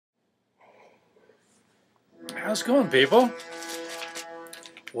How's it going, people?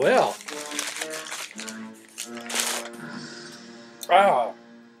 Well, I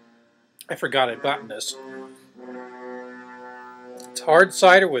forgot I'd gotten this. It's hard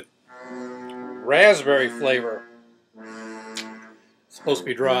cider with raspberry flavor. It's supposed to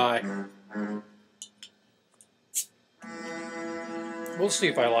be dry. We'll see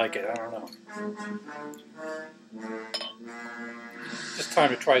if I like it. I don't know. Just time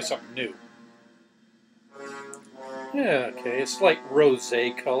to try something new. Yeah, okay, it's like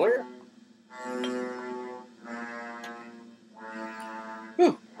rosé color.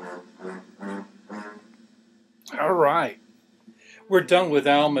 Whew. All right. We're done with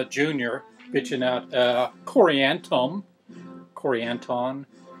Alma Jr. pitching out Corianton,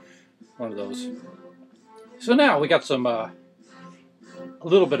 one of those. So now we got some, a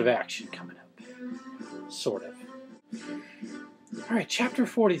little bit of action coming up, sort of. All right, chapter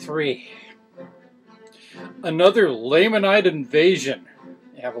 43. Another Lamanite invasion.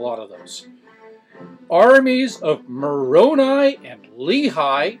 They have a lot of those. Armies of Moroni and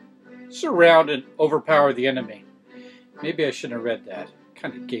Lehi surround and overpower the enemy. Maybe I shouldn't have read that.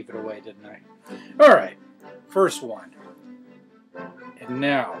 Kind of gave it away, didn't I? All right, first one. And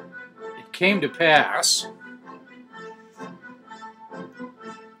now, it came to pass.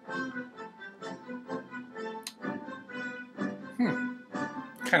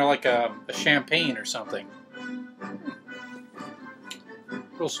 Kind of like a champagne or something.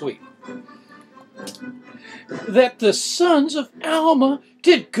 Real sweet. That the sons of Alma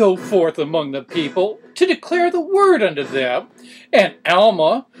did go forth among the people to declare the word unto them, and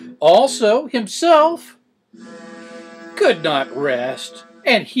Alma also himself could not rest,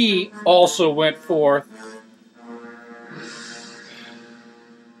 and he also went forth.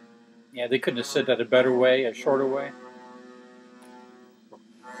 Yeah, they couldn't have said that a better way, a shorter way.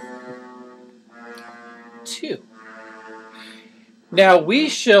 2. Now we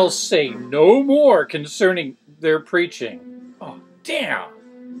shall say no more concerning their preaching. Oh,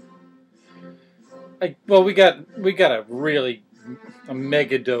 damn! Well, we got a really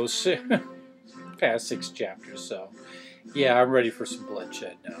mega dose past 6 chapters, so yeah, I'm ready for some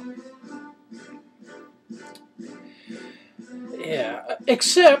bloodshed now. Yeah,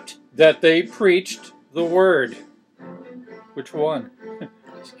 except that they preached the word. Which one?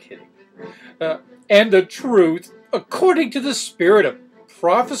 Just kidding. And the truth, according to the spirit of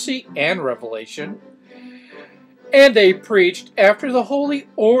prophecy and revelation. And they preached after the holy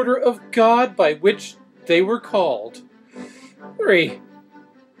order of God by which they were called. 3.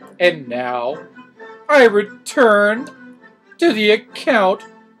 And now I return to the account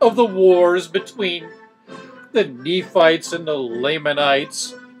of the wars between the Nephites and the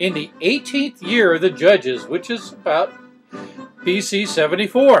Lamanites in the 18th year of the Judges, which is about BC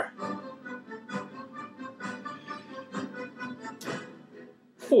 74.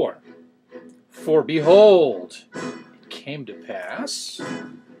 4. For behold, it came to pass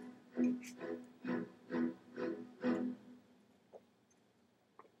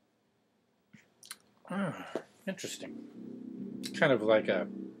interesting. Kind of like a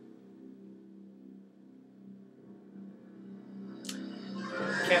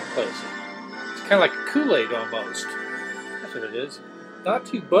can't place it. It's kind of like a Kool-Aid almost. That's what it is. Not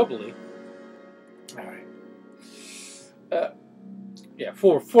too bubbly. All right. Yeah,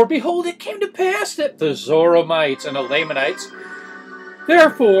 for behold, it came to pass that the Zoramites and the Lamanites,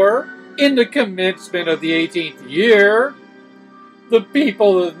 therefore, in the commencement of the 18th year, the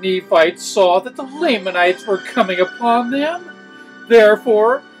people of the Nephites saw that the Lamanites were coming upon them.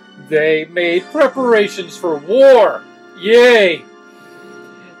 Therefore, they made preparations for war. Yea,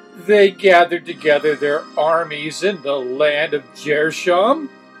 they gathered together their armies in the land of Jersham.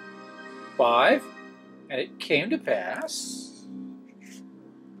 5. And it came to pass.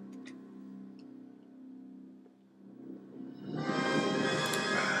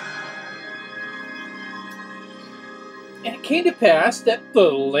 And it came to pass that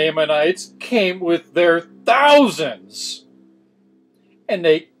the Lamanites came with their thousands. And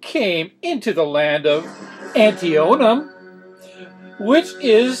they came into the land of Antionum, which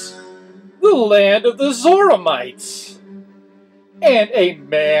is the land of the Zoramites. And a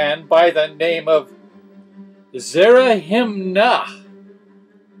man by the name of Zerahimnah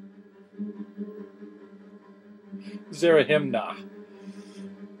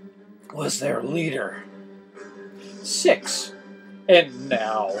was their leader. 6. And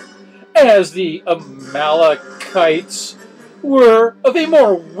now, as the Amalekites were of a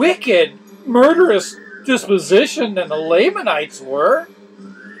more wicked, murderous disposition than the Lamanites were,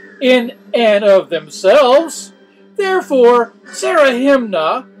 in and of themselves, therefore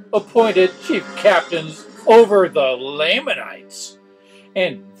Zerahimnah appointed chief captains over the Lamanites,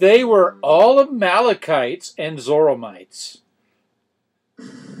 and they were all Amalekites and Zoramites.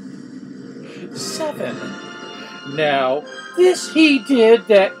 7. Now, this he did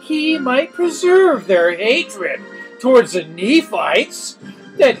that he might preserve their hatred towards the Nephites,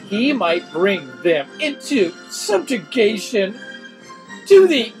 that he might bring them into subjugation to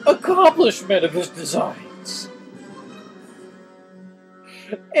the accomplishment of his designs.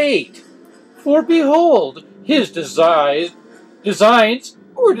 8. For behold, his designs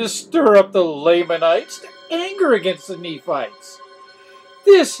were to stir up the Lamanites to anger against the Nephites.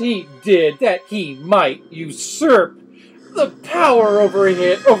 This he did that he might usurp the power over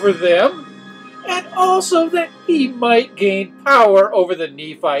them, and also that he might gain power over the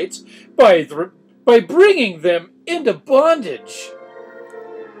Nephites by bringing them into bondage.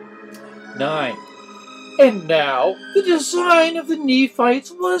 9. And now the design of the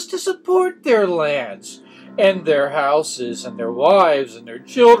Nephites was to support their lands, and their houses, and their wives, and their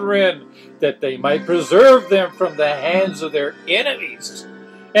children, that they might preserve them from the hands of their enemies,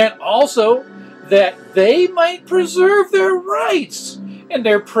 and also that they might preserve their rights and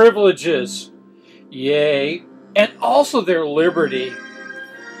their privileges, yea, and also their liberty.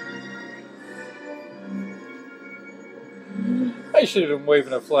 I should have been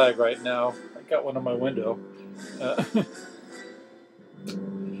waving a flag right now. I got one on my window.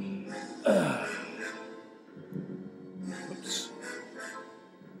 Oops.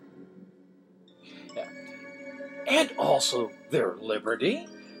 Yeah. And also their liberty,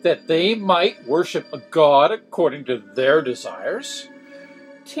 that they might worship a god according to their desires.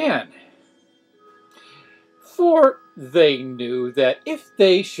 10. For they knew that if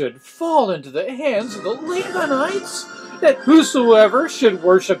they should fall into the hands of the Lamanites, that whosoever should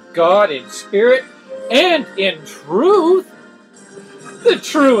worship God in spirit and in truth, the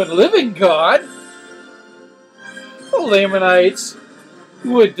true and living God, the Lamanites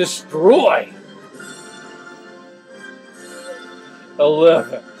would destroy.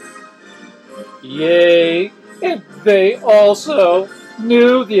 11. Yea, and they also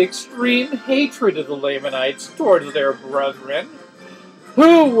knew the extreme hatred of the Lamanites towards their brethren,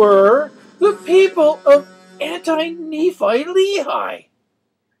 who were the people of anti-Nephi Lehi,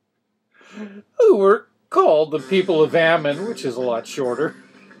 who were called the people of Ammon, which is a lot shorter,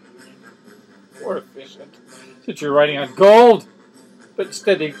 more efficient, since you're writing on gold, but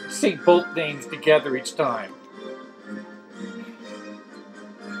instead they say both names together each time.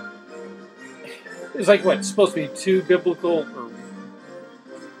 It's like, what, supposed to be two biblical or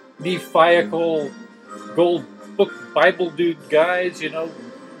Nephaical gold book Bible dude guys, you know,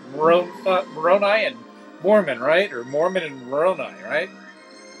 Moroni and Mormon, right? Or Mormon and Moroni, right?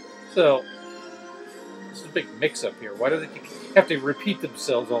 So, this is a big mix-up here. Why do they have to repeat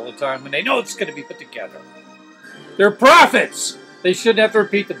themselves all the time when they know it's going to be put together? They're prophets! They shouldn't have to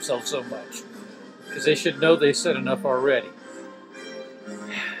repeat themselves so much, because they should know they said enough already.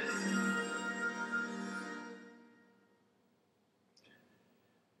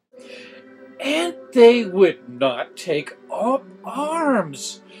 And they would not take up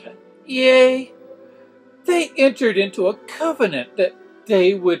arms. Yea, they entered into a covenant that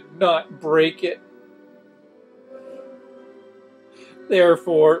they would not break it.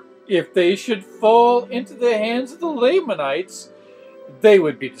 Therefore, if they should fall into the hands of the Lamanites, they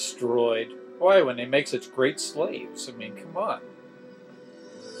would be destroyed. Why, when they make such great slaves? I mean, come on.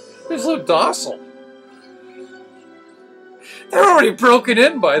 They're so docile. They're already broken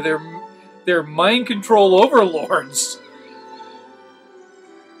in by their mind control overlords.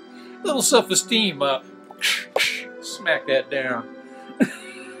 Little self-esteem, smack that down.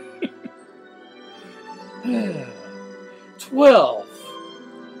 12.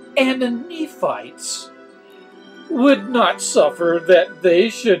 And the Nephites would not suffer that they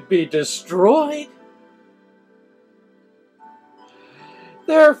should be destroyed.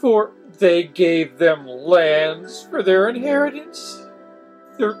 Therefore, they gave them lands for their inheritance.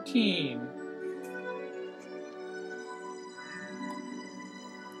 13.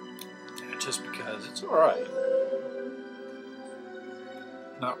 Just because it's alright.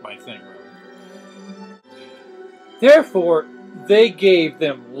 Not my thing, really. Therefore, they gave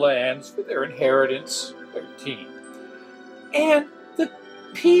them lands for their inheritance. 13. And the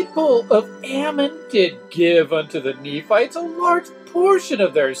people of Ammon did give unto the Nephites a large portion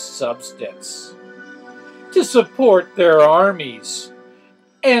of their substance to support their armies.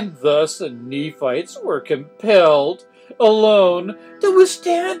 And thus the Nephites were compelled alone to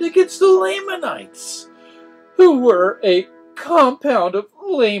withstand against the Lamanites, who were a compound of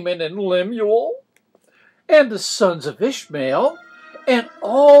Laman and Lemuel, and the sons of Ishmael, and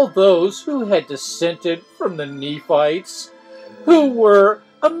all those who had descended from the Nephites, who were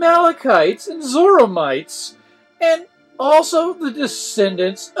Amalekites and Zoramites, and also the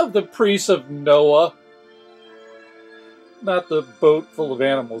descendants of the priests of Noah. Not the boat full of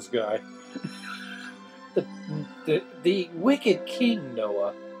animals guy. The wicked King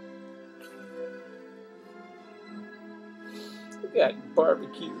Noah. Who got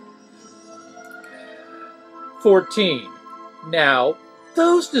barbecued. 14. Now,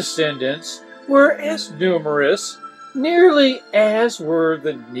 those descendants were as numerous, nearly as were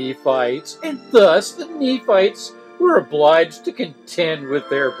the Nephites, and thus the Nephites were obliged to contend with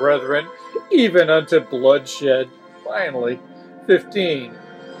their brethren, even unto bloodshed. Finally, 15.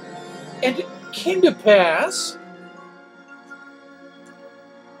 And it came to pass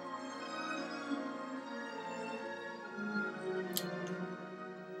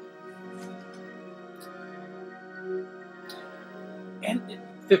and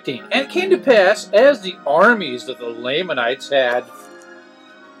 15. And it came to pass, as the armies of the Lamanites had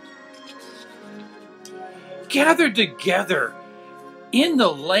gathered together in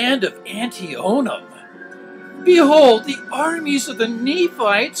the land of Antionum, behold, the armies of the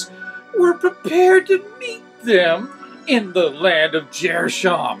Nephites were prepared to meet them in the land of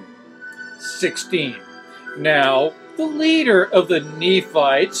Jersham. 16. Now, the leader of the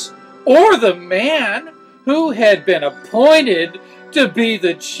Nephites, or the man who had been appointed to be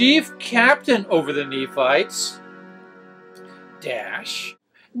the chief captain over the Nephites,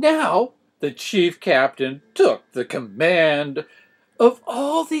 now the chief captain took the command of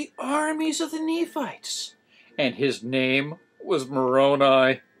all the armies of the Nephites, and his name was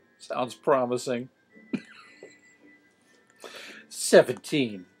Moroni. Sounds promising.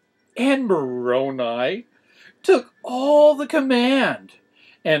 17. And Moroni took all the command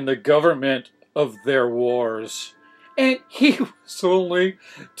and the government of their wars. And he was only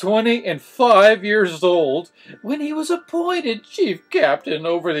 25 years old when he was appointed chief captain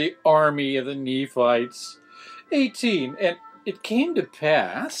over the army of the Nephites. 18. And it came to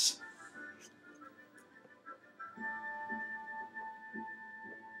pass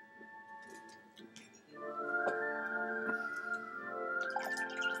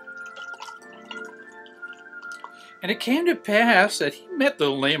that he met the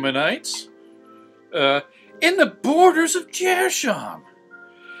Lamanites in the borders of Jersham,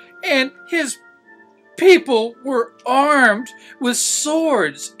 and his people were armed with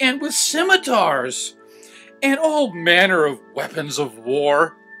swords and with scimitars and all manner of weapons of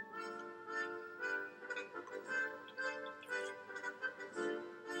war.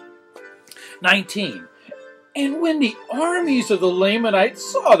 19. And when the armies of the Lamanites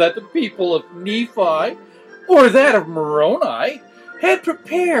saw that the people of Nephi, or that of Moroni, had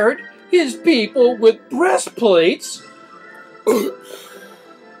prepared his people with breastplates,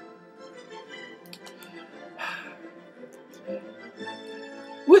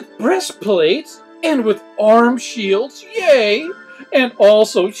 and with arm shields, yea, and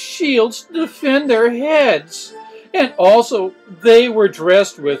also shields to defend their heads, and also they were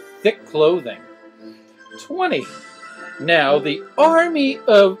dressed with thick clothing. 20. Now the army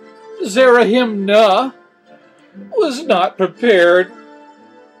of Zarahemnah was not prepared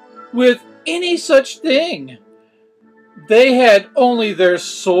with any such thing. They had only their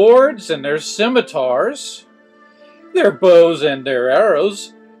swords and their scimitars, their bows and their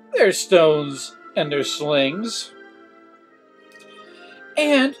arrows, their stones and their slings.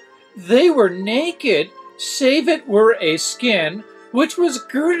 And they were naked, save it were a skin which was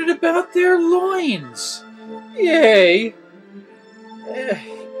girded about their loins. Yea,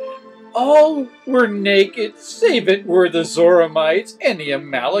 all were naked, save it were the Zoramites and the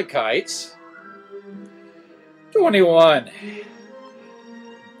Amalekites. 21.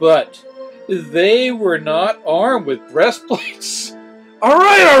 But they were not armed with breastplates. All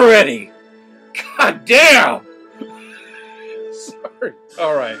right already! God damn! Sorry.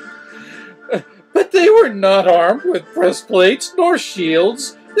 All right. But they were not armed with breastplates nor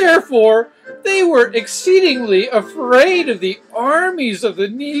shields. Therefore, they were exceedingly afraid of the armies of the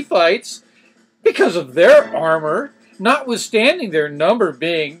Nephites because of their armor, notwithstanding their number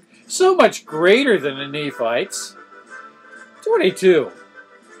being so much greater than the Nephites. 22.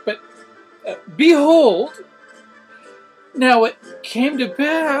 But behold, now it came to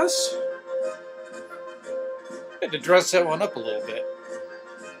pass. I had to dress that one up a little bit.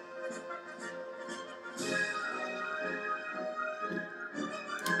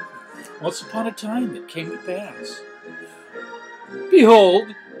 Once upon a time it came to pass. Behold,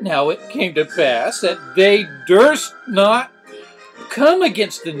 now it came to pass that they durst not come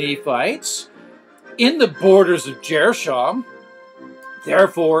against the Nephites in the borders of Jersham,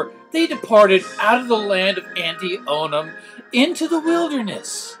 Therefore they departed out of the land of Antionum into the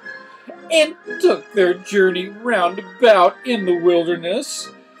wilderness, and took their journey round about in the wilderness,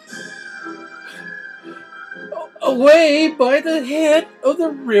 away by the head of the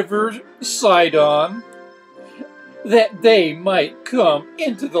river Sidon, that they might come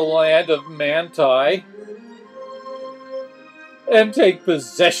into the land of Manti, and take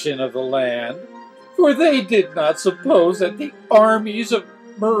possession of the land. For they did not suppose that the armies of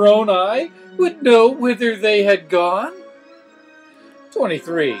Moroni would know whither they had gone.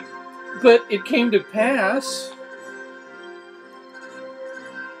 23. But it came to pass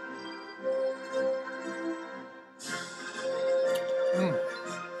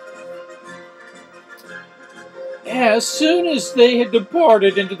as soon as they had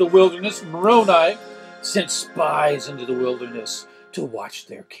departed into the wilderness, Moroni sent spies into the wilderness to watch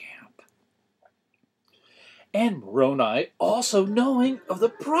their camp. And Moroni, also knowing of the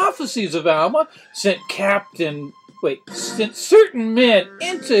prophecies of Alma, sent certain men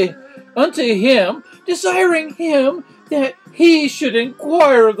unto him, desiring him that he should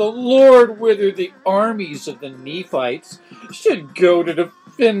inquire of the Lord whither the armies of the Nephites should go to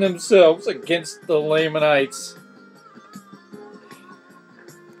defend themselves against the Lamanites.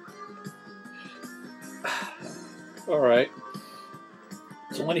 All right.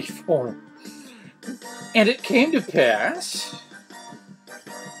 24. And it came to pass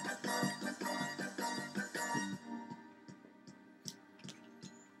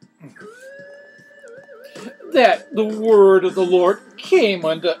that the word of the Lord came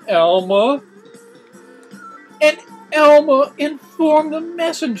unto Alma, and Alma informed the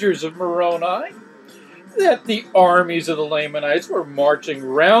messengers of Moroni that the armies of the Lamanites were marching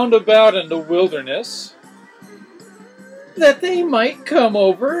round about in the wilderness, that they might come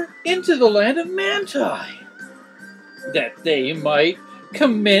over into the land of Manti, that they might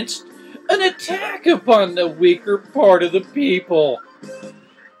commence an attack upon the weaker part of the people.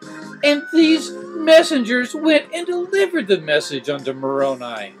 And these messengers went and delivered the message unto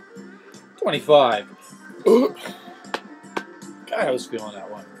Moroni. 25. God, I was feeling that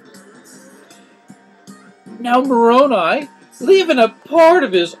one. Now Moroni, leaving a part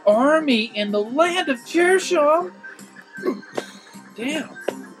of his army in the land of Jershon,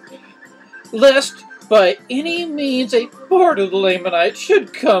 lest by any means a part of the Lamanites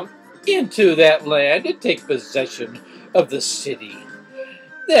should come into that land and take possession of the city,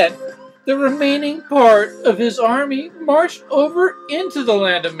 that the remaining part of his army marched over into the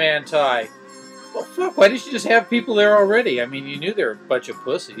land of Manti. Well, fuck, why didn't you just have people there already? I mean, you knew they were a bunch of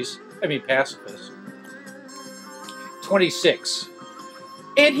pussies. I mean, pacifists. 26.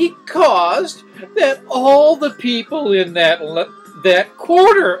 And he caused that all the people in that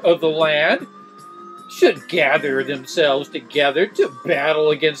quarter of the land should gather themselves together to battle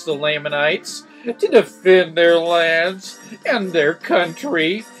against the Lamanites, to defend their lands and their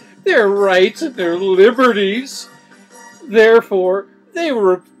country, their rights and their liberties. Therefore, they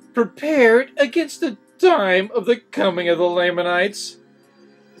were prepared against the time of the coming of the Lamanites.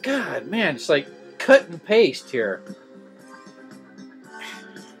 God, man, it's like cut and paste here.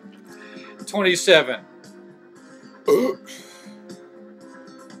 27.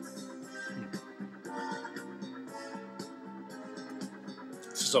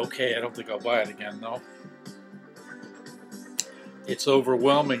 This is okay. I don't think I'll buy it again, though. It's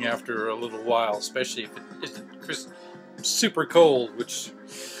overwhelming after a little while, especially if it isn't super cold, which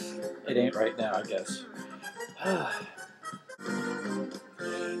it ain't right now, I guess.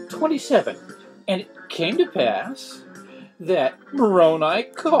 27. And it came to pass that Moroni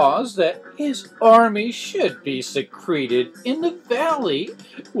caused that his army should be secreted in the valley,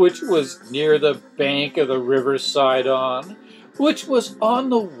 which was near the bank of the river Sidon, which was on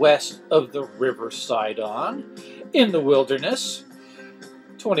the west of the river Sidon, in the wilderness.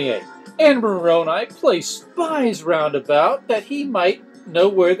 28. And Moroni placed spies round about, that he might know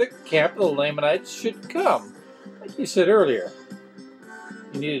where the camp of the Lamanites should come. Like you said earlier.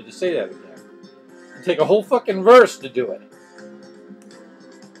 You needed to say that again. It'd take a whole fucking verse to do it.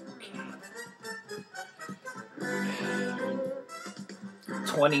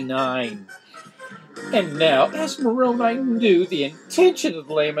 29. And now, as Moroni knew the intention of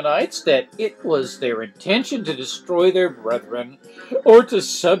the Lamanites, that it was their intention to destroy their brethren, or to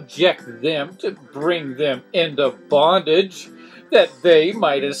subject them, to bring them into bondage, that they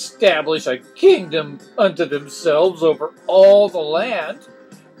might establish a kingdom unto themselves over all the land.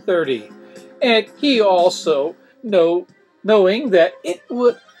 30. And he also, knowing that it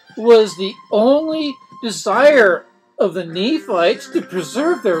was the only desire of the Nephites to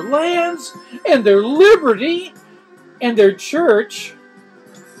preserve their lands and their liberty and their church,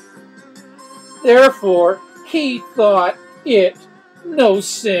 Therefore he thought it no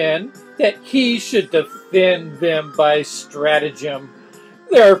sin that he should defend them by stratagem.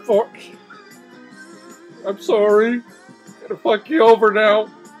 Therefore, I'm sorry, I'm gonna fuck you over now.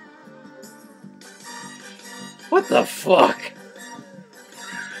 What the fuck?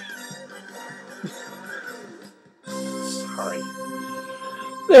 Sorry.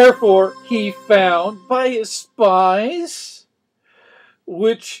 Therefore he found by his spies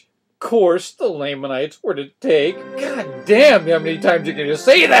which course the Lamanites were to take. God damn, how many times are you gonna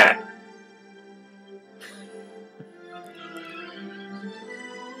say that?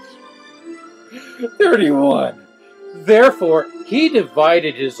 "31. Therefore he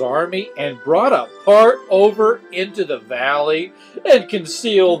divided his army and brought a part over into the valley and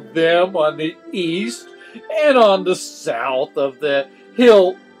concealed them on the east and on the south of the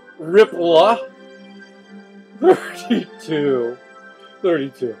hill Riplah."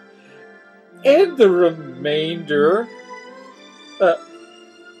 32. And the remainder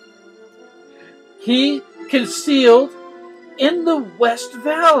he concealed in the west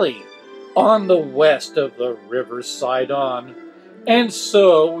valley, on the west of the river Sidon, and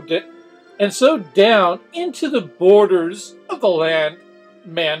so down into the borders of the land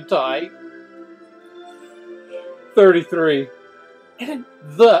Manti. 33. And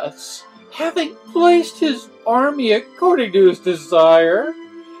thus, having placed his army according to his desire,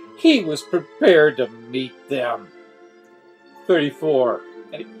 he was prepared to meet them. 34.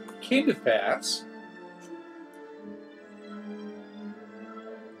 And it came to pass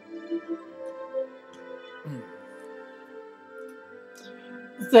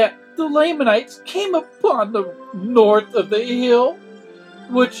that the Lamanites came upon the north of the hill,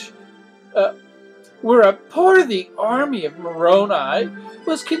 which where a part of the army of Moroni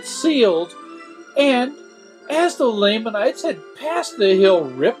was concealed, and as the Lamanites had passed the hill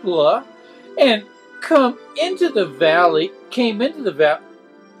Riplah and came into the valley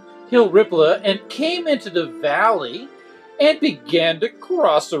and began to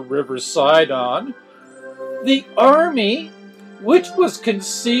cross the river Sidon, the army which was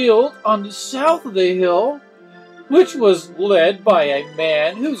concealed on the south of the hill, which was led by a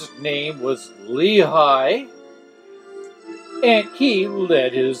man whose name was Lehi, and he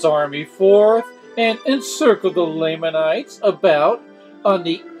led his army forth and encircled the Lamanites about on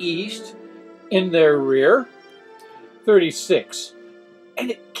the east in their rear. 36. And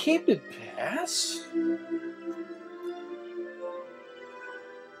it came to pass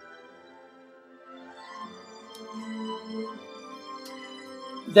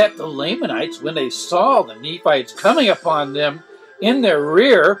that the Lamanites, when they saw the Nephites coming upon them in their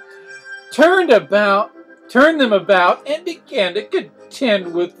rear, turned them about and began to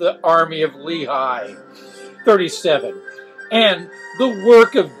contend with the army of Lehi. 37. And the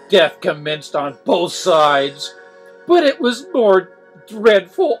work of death commenced on both sides, but it was more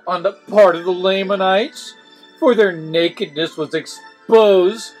dreadful on the part of the Lamanites, for their nakedness was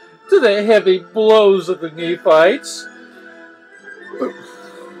exposed to the heavy blows of the Nephites.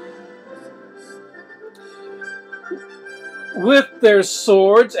 With their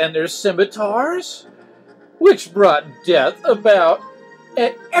swords and their scimitars, which brought death about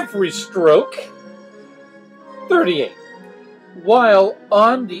at every stroke. 38. While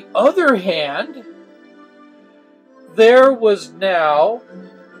on the other hand, there was now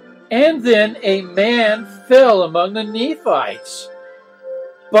and then a man fell among the Nephites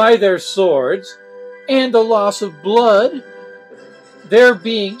by their swords, and the loss of blood, their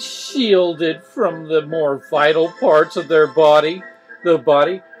being shielded from the more vital parts of their body,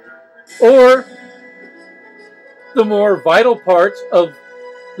 or the more vital parts of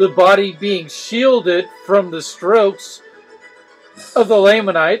the body being shielded from the strokes of the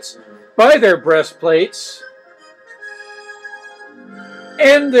Lamanites by their breastplates,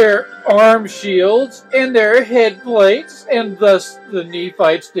 and their arm shields, and their head plates, and thus the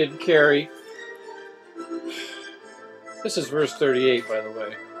Nephites did carry. This is verse 38, by the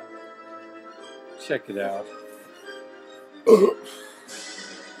way. Check it out.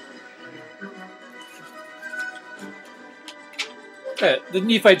 The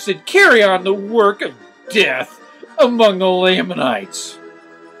Nephites did carry on the work of death among the Lamanites.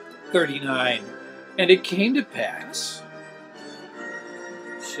 39. And it came to pass.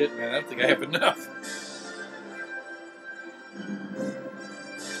 Shit, man, I don't think I have enough.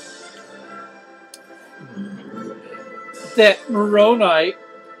 That Moroni,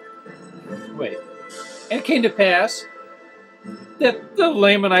 and it came to pass that the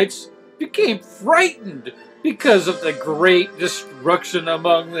Lamanites became frightened because of the great destruction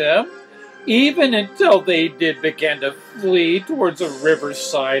among them, even until they did begin to flee towards the river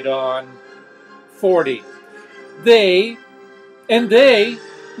Sidon. 40. They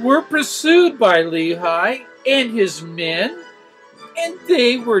were pursued by Lehi and his men, and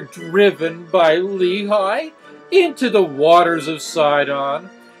they were driven by Lehi into the waters of Sidon,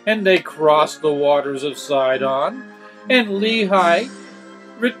 and they crossed the waters of Sidon, and Lehi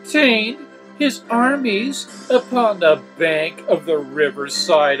retained his armies upon the bank of the river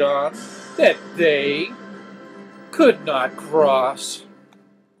Sidon, that they could not cross.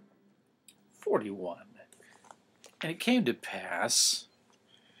 41. And it came to pass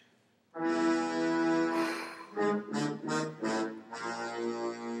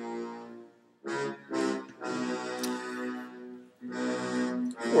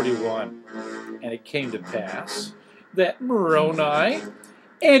 41. And it came to pass that Moroni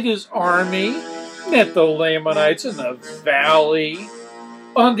and his army met the Lamanites in the valley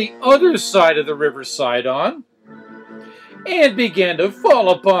on the other side of the river Sidon, and began to fall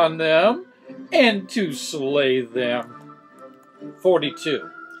upon them and to slay them. 42.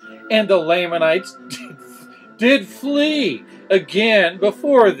 And the Lamanites did flee again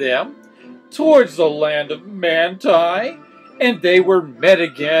before them towards the land of Manti, and they were met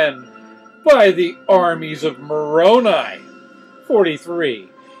again by the armies of Moroni. 43.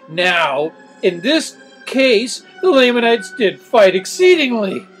 Now, in this case, the Lamanites did fight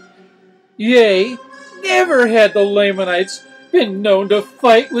exceedingly. Yea, never had the Lamanites been known to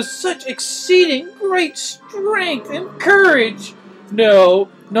fight with such exceeding great strength and courage. No,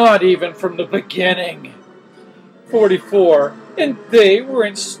 not even from the beginning. 44. And they were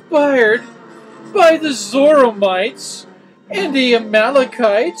inspired by the Zoramites and the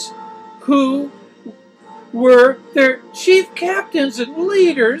Amalekites, who were their chief captains and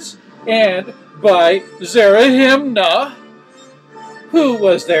leaders, and by Zarahemnah, who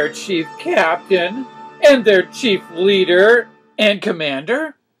was their chief captain and their chief leader and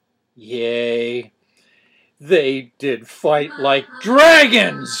commander. Yea, they did fight like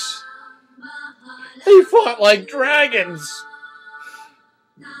dragons. They fought like dragons.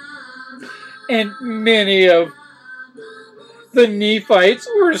 And many of the Nephites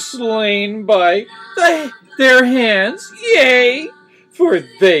were slain by their hands, yea, for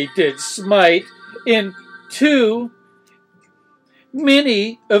they did smite in two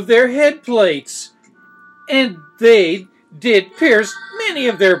many of their head plates, and they did pierce many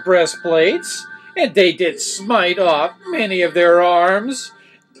of their breastplates, and they did smite off many of their arms,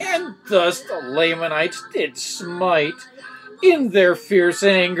 and thus the Lamanites did smite in their fierce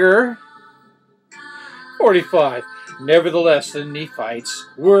anger. 45. Nevertheless, the Nephites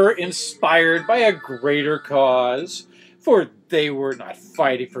were inspired by a greater cause, for they were not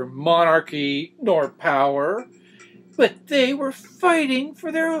fighting for monarchy nor power, but they were fighting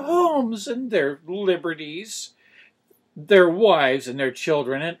for their homes and their liberties, their wives and their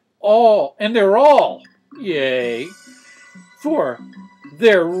children, and their all, yea, for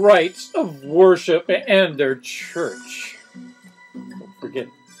their rights of worship and their church. Don't forget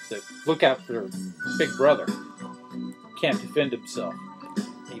to look out for Big Brother. Can't defend himself.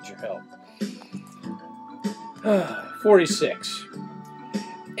 Needs your help. 46.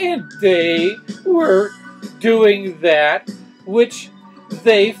 And they were doing that which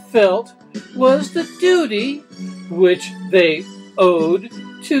they felt was the duty which they owed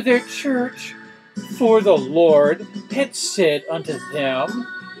to their church, for the Lord had said unto them,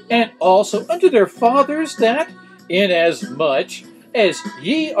 and also unto their fathers, that inasmuch as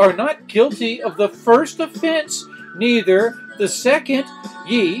ye are not guilty of the first offense, neither the second,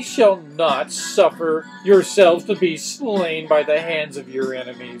 ye shall not suffer yourselves to be slain by the hands of your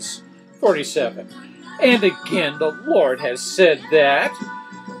enemies. 47. And again the Lord has said that,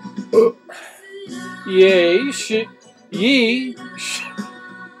 ye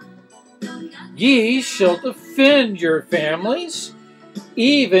shall defend your families,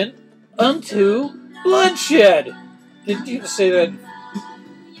 even unto bloodshed. Did you say that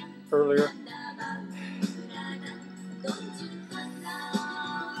earlier?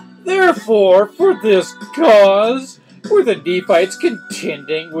 Therefore, for this cause were the Nephites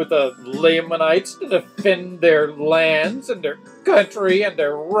contending with the Lamanites to defend their lands and their country and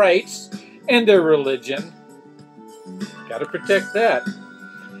their rights and their religion. Got to protect that.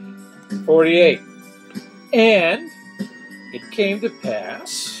 48. And it came to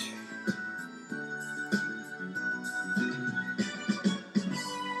pass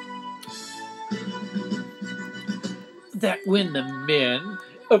that when the men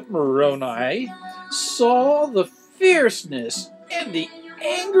of Moroni saw the fierceness and the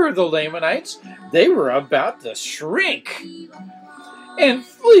anger of the Lamanites, they were about to shrink and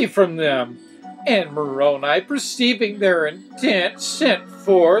flee from them. And Moroni, perceiving their intent, sent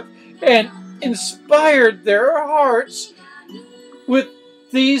forth and inspired their hearts with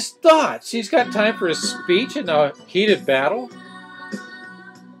these thoughts. He's got time for a speech in a heated battle.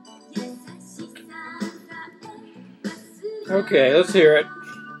 Okay, let's hear it.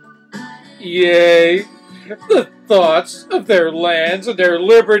 Yea, the thoughts of their lands and their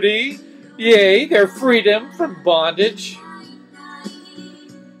liberty, yea, their freedom from bondage.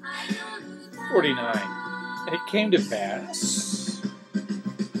 49. And it came to pass,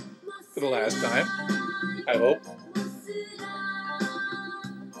 for the last time, I hope,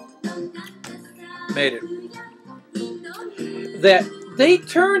 made it, that they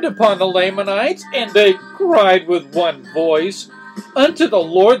turned upon the Lamanites, and they cried with one voice unto the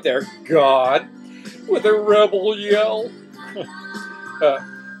Lord their God with a rebel yell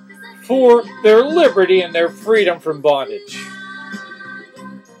for their liberty and their freedom from bondage.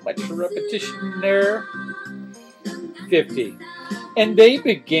 Much repetition there. 50. And they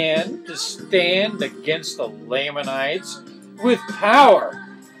began to stand against the Lamanites with power.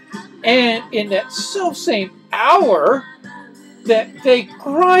 And in that selfsame hour that they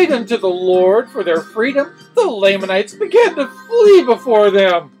cried unto the Lord for their freedom, the Lamanites began to flee before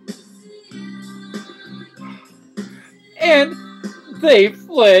them. And they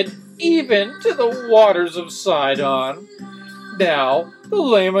fled even to the waters of Sidon. Now the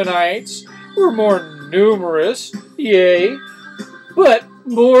Lamanites were more numerous, yea, but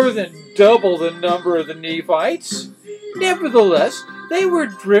more than double the number of the Nephites. Nevertheless, they were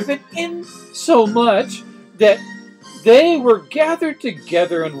driven in so much that they were gathered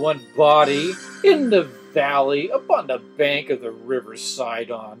together in one body in the valley upon the bank of the river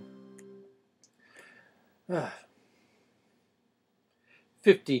Sidon.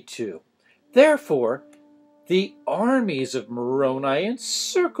 52. Therefore, the armies of Moroni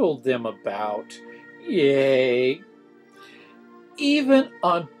encircled them about, yea, even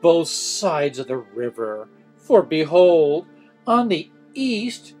on both sides of the river. For behold, on the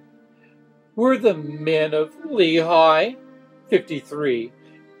east were the men of Lehi. 53.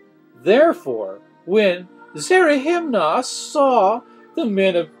 Therefore, when Zerahemnah saw the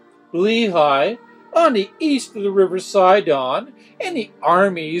men of Lehi on the east of the river Sidon, and the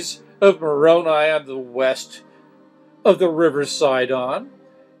armies of Moroni on the west of the river Sidon,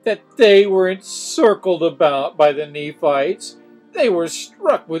 that they were encircled about by the Nephites, they were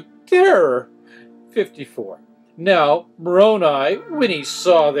struck with terror. 54. Now Moroni, when he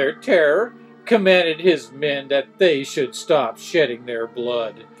saw their terror, commanded his men that they should stop shedding their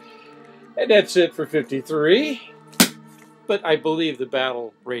blood. And that's it for 53. But I believe the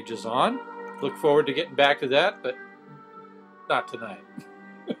battle rages on. Look forward to getting back to that, but not tonight.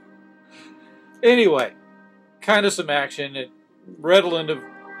 Anyway, kind of some action. It redolent of,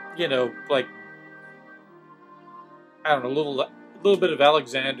 like, I don't know, a little bit of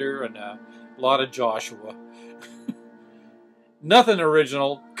Alexander and a lot of Joshua. Nothing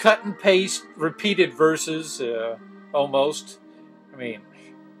original. Cut and paste, repeated verses, almost. I mean,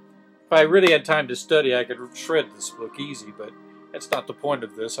 if I really had time to study, I could shred this book easy, but that's not the point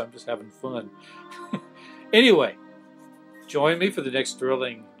of this. I'm just having fun. Anyway, join me for the next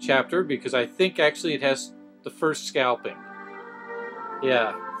thrilling chapter, because I think actually it has the first scalping.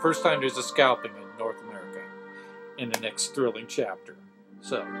 Yeah, first time there's a scalping in North America in the next thrilling chapter.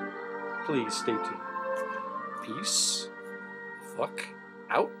 So, please stay tuned. Peace. Fuck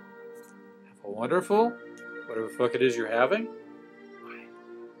out. Have a wonderful, whatever fuck it is you're having.